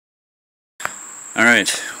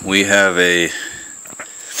Alright, we have a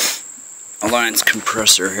Alliance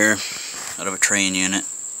compressor here out of a Trane unit.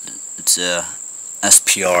 It's a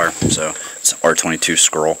SPR, so it's an R22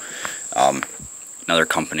 scroll. Another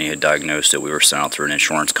company had diagnosed it. We were sent out through an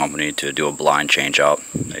insurance company to do a blind change out.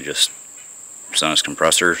 They just sent us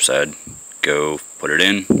compressor, said go put it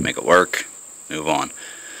in, make it work, move on.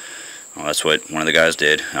 Well, that's what one of the guys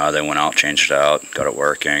did. They went out, changed it out, got it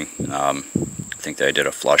working. I think they did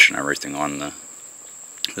a flush and everything on the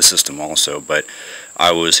system also, but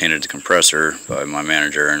I was handed the compressor by my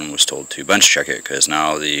manager and was told to bench check it because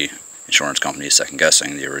now the insurance company is second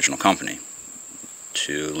guessing the original company.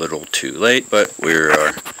 Too little too late, but we're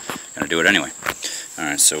going to do it anyway.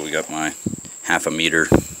 Alright, so we got my half a meter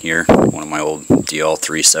here, one of my old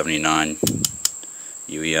DL379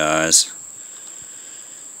 UEIs,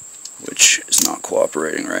 which is not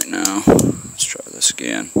cooperating right now. Let's try this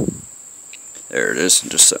again. There it is.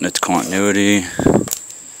 Just setting it to continuity.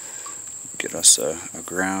 Get us a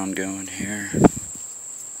ground going here.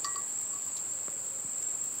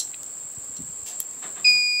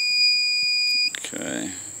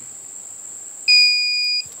 Okay.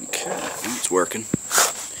 Okay, well, it's working.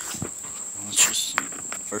 Let's just,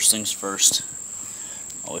 first things first,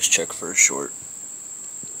 always check for a short.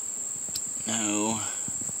 No.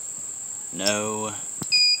 No.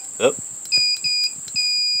 Oh.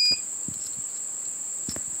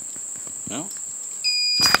 No.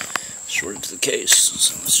 Shorted to the case,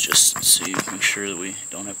 so let's just see, make sure that we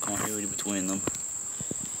don't have continuity between them.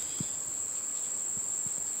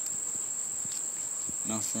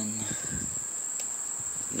 Nothing.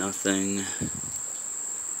 Nothing.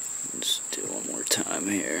 Let's do it one more time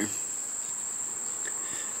here.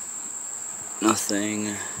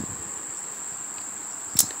 Nothing.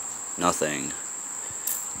 Nothing.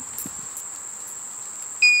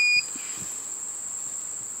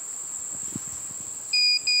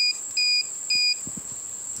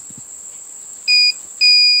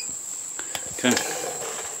 Okay,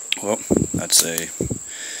 well, that's a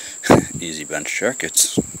easy bench check.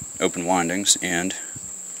 It's open windings and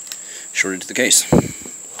shorted to the case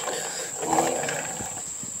on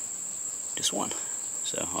just one.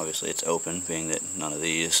 So obviously it's open, being that none of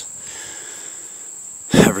these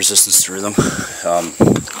have resistance through them.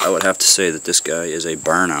 I would have to say that this guy is a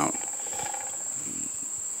burnout.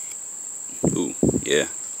 Ooh, yeah.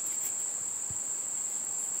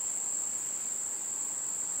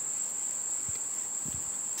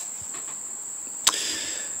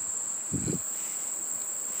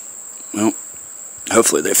 Well,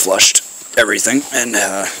 hopefully they flushed everything and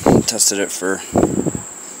tested it for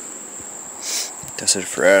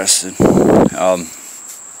acid.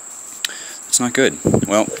 It's not good.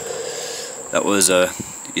 Well, that was a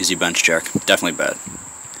easy bench check. Definitely bad.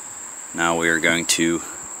 Now we are going to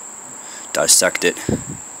dissect it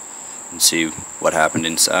and see what happened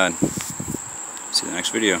inside. See you in the next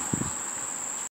video.